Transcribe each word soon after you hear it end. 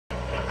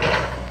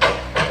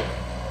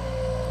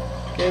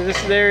Okay,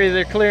 this is the area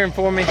they're clearing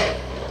for me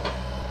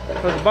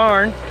for the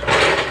barn.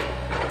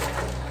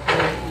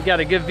 You got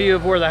a good view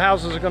of where the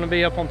houses are going to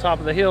be up on top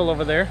of the hill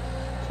over there.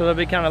 So they'll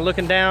be kind of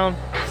looking down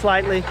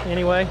slightly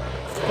anyway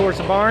towards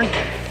the barn.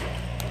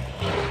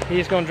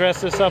 He's going to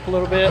dress this up a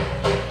little bit.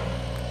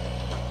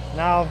 And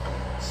I'll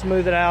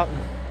smooth it out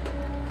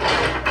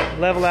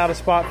and level out a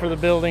spot for the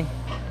building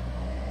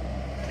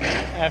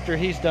after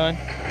he's done.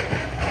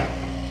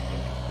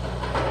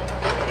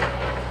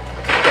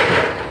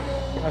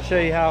 I'll show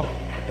you how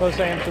close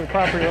I am to the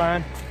property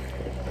line.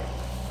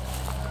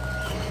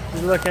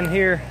 You look in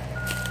here,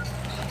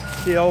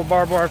 see the old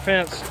barbed wire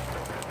fence.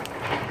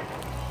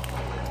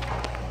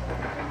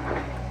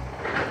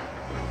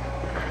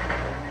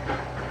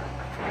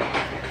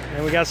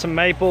 And we got some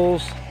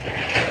maples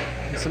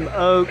and some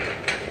oak,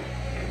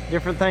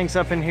 different things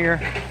up in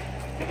here.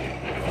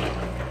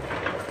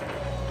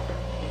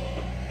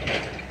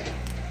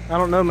 I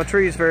don't know my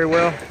trees very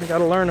well. I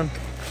gotta learn them.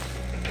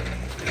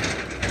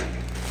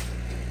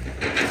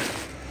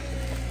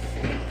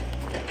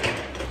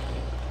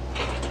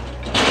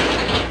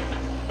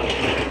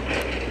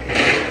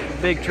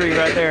 Big tree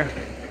right there.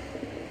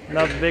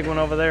 Another big one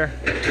over there.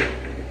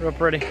 Real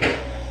pretty.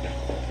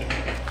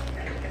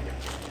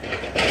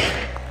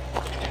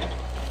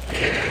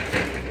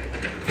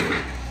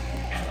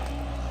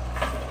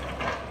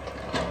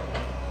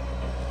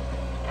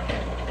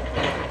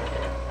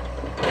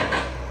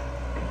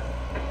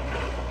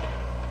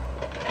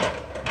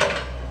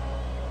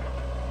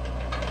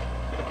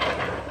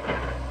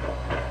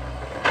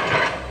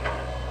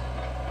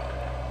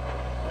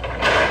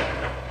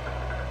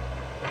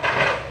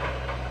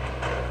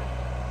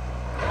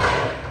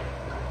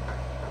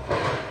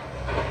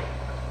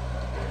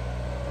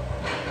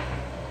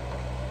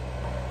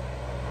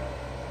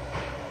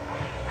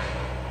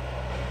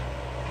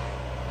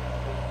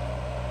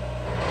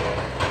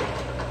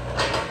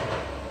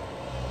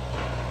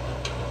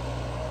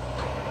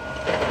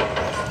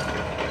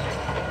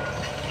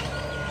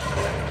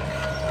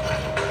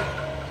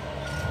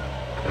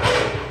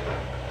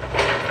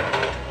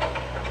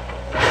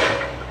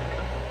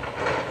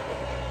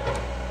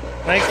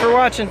 Thanks for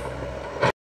watching.